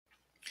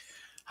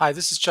Hi,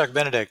 this is Chuck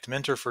Benedict,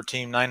 mentor for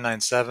Team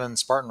 997,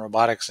 Spartan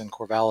Robotics in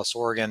Corvallis,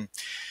 Oregon.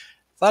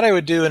 Thought I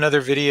would do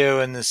another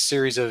video in this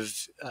series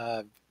of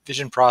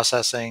vision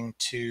processing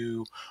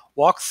to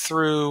walk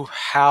through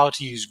how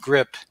to use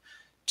grip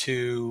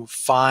to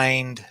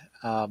find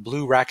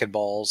blue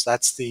racquetballs.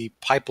 That's the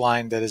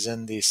pipeline that is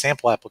in the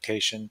sample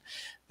application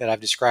that I've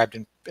described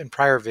in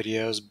prior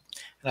videos.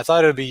 And I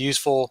thought it would be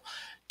useful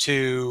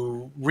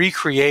to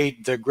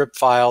recreate the grip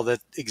file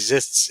that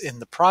exists in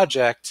the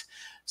project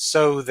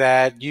so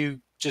that you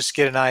just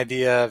get an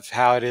idea of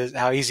how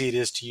easy it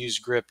is to use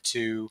grip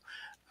to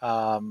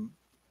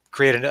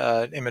create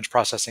an image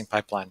processing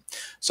pipeline.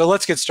 So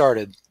let's get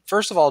started.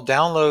 First of all,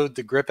 download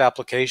the grip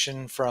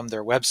application from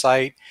their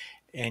website,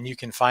 and you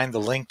can find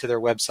the link to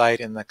their website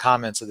in the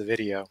comments of the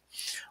video.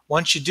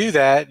 Once you do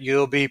that,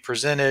 you'll be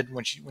presented,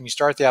 when you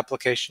start the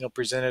application, you'll be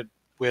presented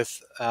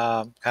with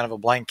kind of a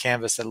blank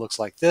canvas that looks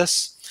like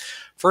this.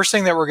 First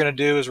thing that we're going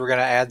to do is we're going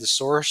to add the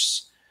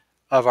source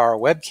of our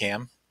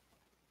webcam.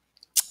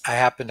 I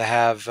happen to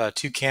have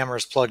two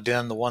cameras plugged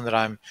in, the one that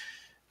I'm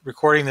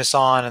recording this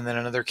on, and then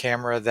another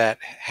camera that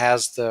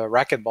has the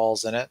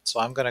racquetballs in it. So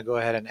I'm going to go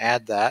ahead and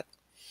add that.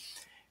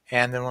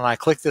 And then when I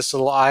click this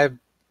little eye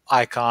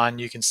icon,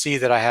 you can see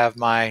that I have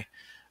my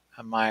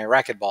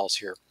racquetballs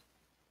here.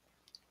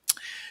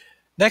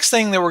 Next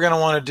thing that we're going to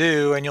want to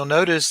do, and you'll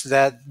notice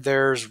that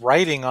there's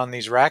writing on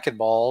these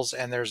racquetballs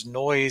and there's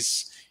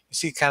noise. You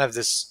see kind of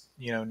this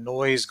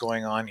noise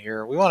going on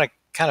here. We want to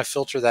kind of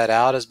filter that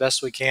out as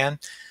best we can.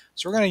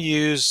 So we're going to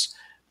use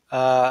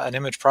an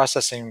image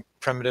processing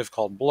primitive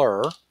called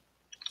blur.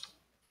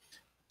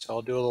 So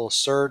I'll do a little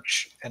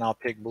search and I'll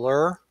pick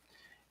blur,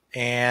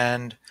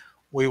 and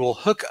we will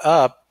hook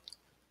up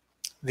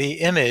the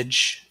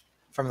image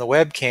from the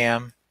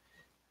webcam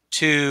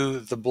to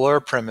the blur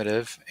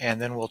primitive,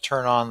 and then we'll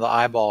turn on the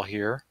eyeball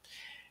here,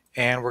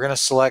 and we're going to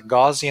select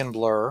Gaussian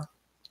blur,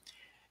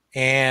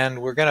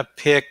 and we're going to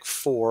pick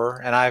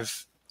 4, and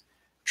I've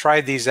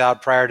tried these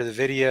out prior to the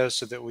video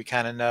so that we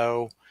kind of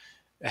know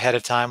ahead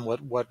of time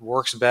what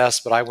works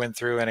best, but I went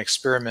through and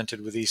experimented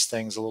with these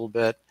things a little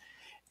bit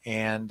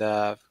and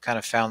kind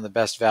of found the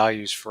best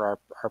values for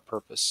our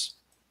purpose.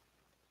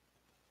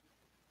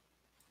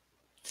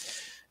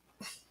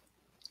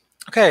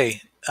 Okay,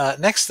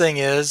 next thing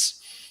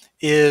is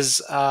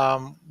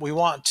we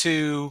want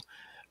to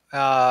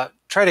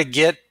try to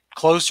get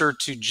closer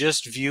to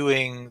just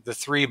viewing the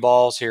 3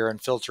 balls here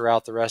and filter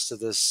out the rest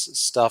of this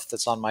stuff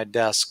that's on my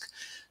desk.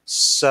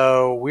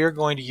 So we're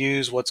going to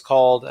use what's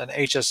called an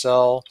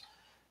HSL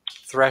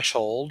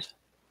threshold.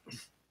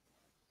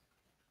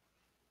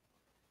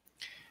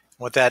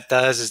 What that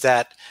does is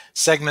that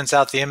segments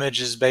out the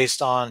images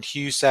based on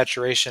hue,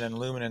 saturation, and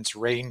luminance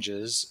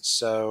ranges.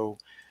 So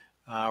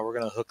we're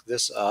going to hook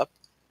this up,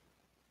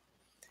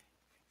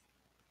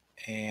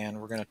 and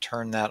we're going to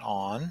turn that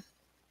on.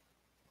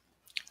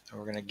 And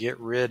we're going to get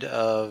rid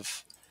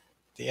of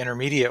the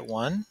intermediate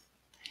one.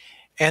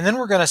 And then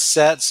we're going to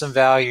set some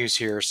values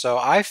here. So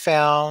I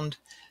found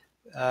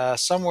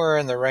somewhere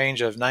in the range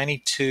of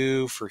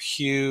 92 for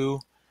hue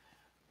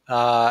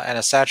and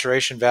a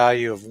saturation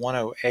value of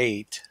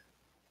 108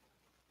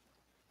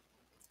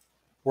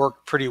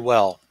 worked pretty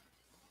well.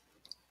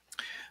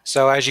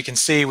 So as you can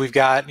see, we've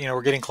got,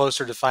 we're getting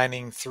closer to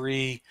finding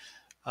 3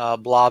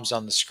 blobs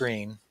on the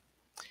screen.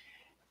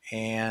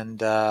 And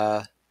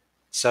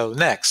so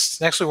next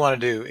we want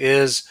to do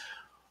is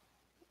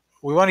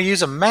we want to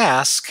use a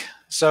mask.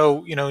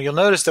 So, you'll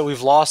notice that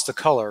we've lost the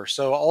color.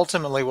 So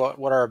ultimately what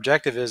our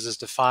objective is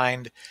to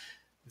find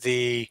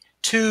the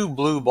 2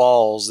 blue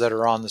balls that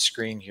are on the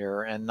screen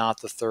here and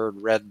not the 3rd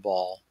red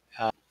ball.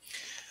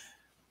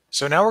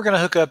 So now we're going to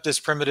hook up this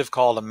primitive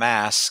called a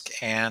mask,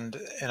 and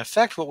in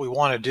effect what we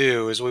want to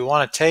do is we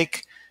want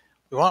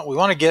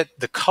to get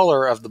the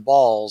color of the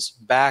balls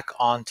back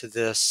onto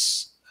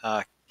this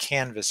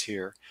canvas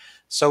here.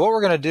 So what we're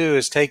going to do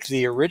is take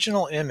the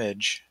original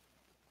image,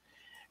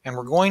 and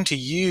we're going to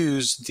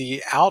use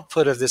the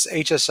output of this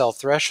HSL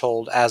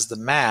threshold as the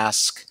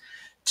mask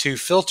to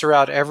filter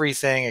out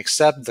everything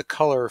except the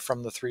color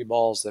from the 3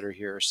 balls that are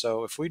here.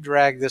 So if we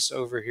drag this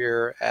over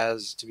here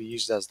as to be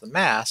used as the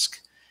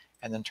mask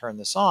and then turn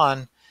this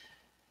on,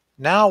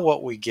 now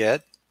what we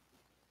get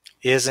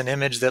is an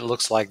image that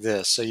looks like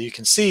this. So you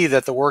can see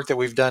that the work that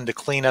we've done to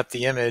clean up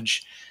the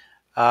image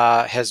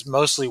has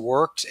mostly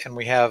worked, and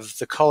we have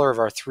the color of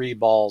our 3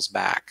 balls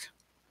back.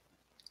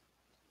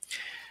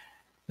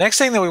 Next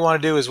thing that we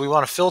want to do is we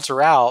want to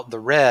filter out the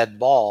red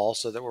ball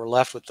so that we're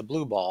left with the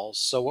blue balls.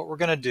 So what we're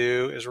going to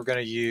do is we're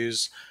going to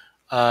use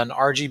an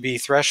RGB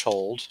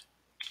threshold.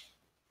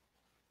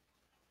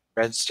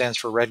 Red stands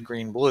for red,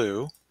 green,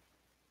 blue.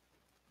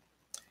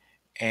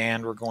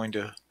 And we're going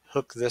to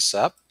hook this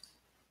up.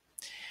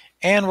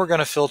 And we're going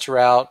to filter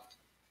out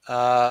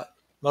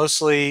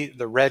mostly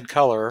the red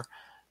color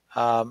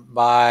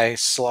by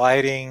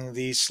sliding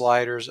these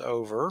sliders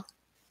over.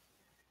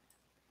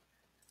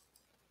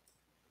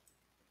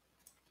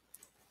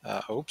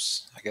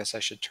 Oops, I guess I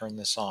should turn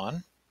this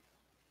on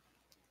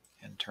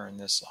and turn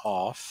this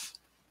off.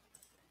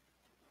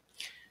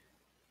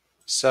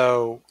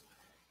 So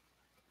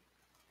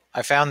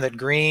I found that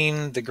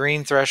the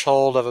green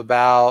threshold of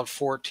about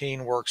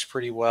 14 works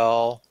pretty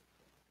well,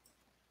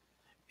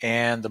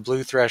 and the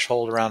blue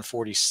threshold around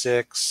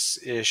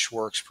 46-ish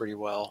works pretty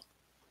well.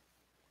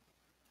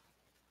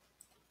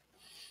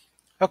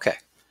 Okay,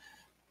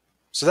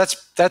 so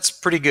that's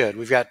pretty good.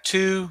 We've got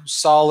two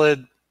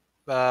solid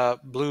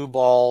blue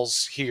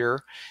balls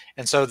here,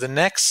 and so the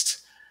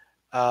next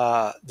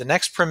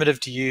primitive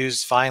to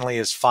use finally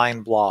is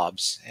find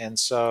blobs. And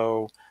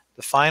so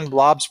the find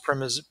blobs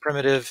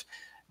primitive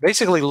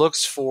basically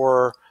looks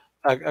for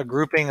a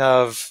grouping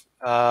of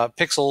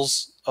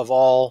pixels of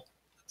all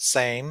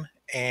same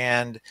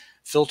and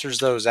filters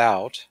those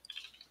out.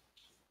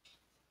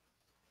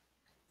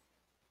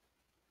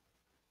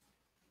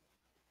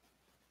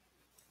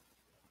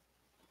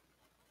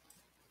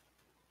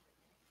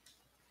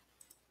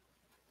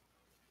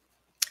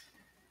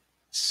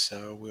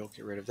 So we'll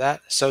get rid of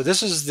that. So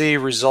this is the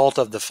result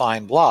of the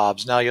find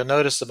blobs. Now you'll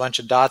notice a bunch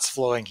of dots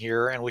flowing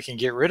here, and we can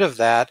get rid of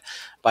that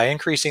by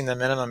increasing the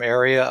minimum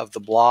area of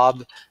the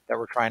blob that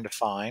we're trying to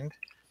find.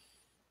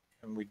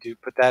 And we do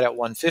put that at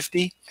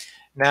 150.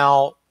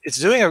 Now it's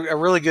doing a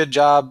really good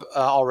job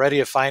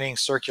already of finding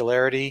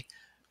circularity.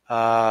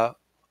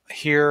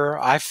 Here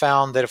I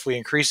found that if we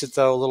increase it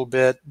though a little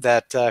bit,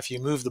 that if you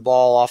move the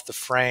ball off the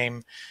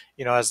frame,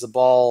 as the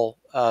ball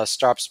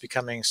stops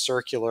becoming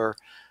circular,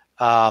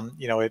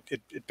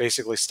 it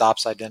basically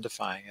stops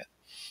identifying it.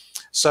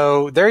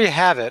 So there you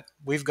have it.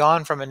 We've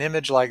gone from an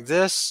image like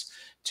this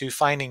to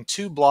finding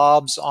two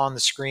blobs on the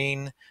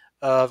screen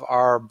of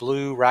our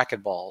blue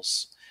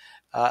racquetballs.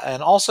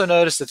 And also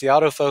notice that the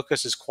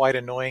autofocus is quite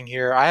annoying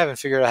here. I haven't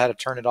figured out how to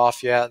turn it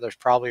off yet. There's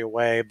probably a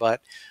way,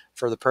 but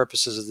for the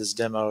purposes of this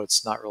demo,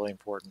 it's not really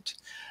important.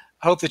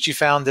 I hope that you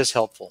found this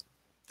helpful.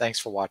 Thanks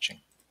for watching.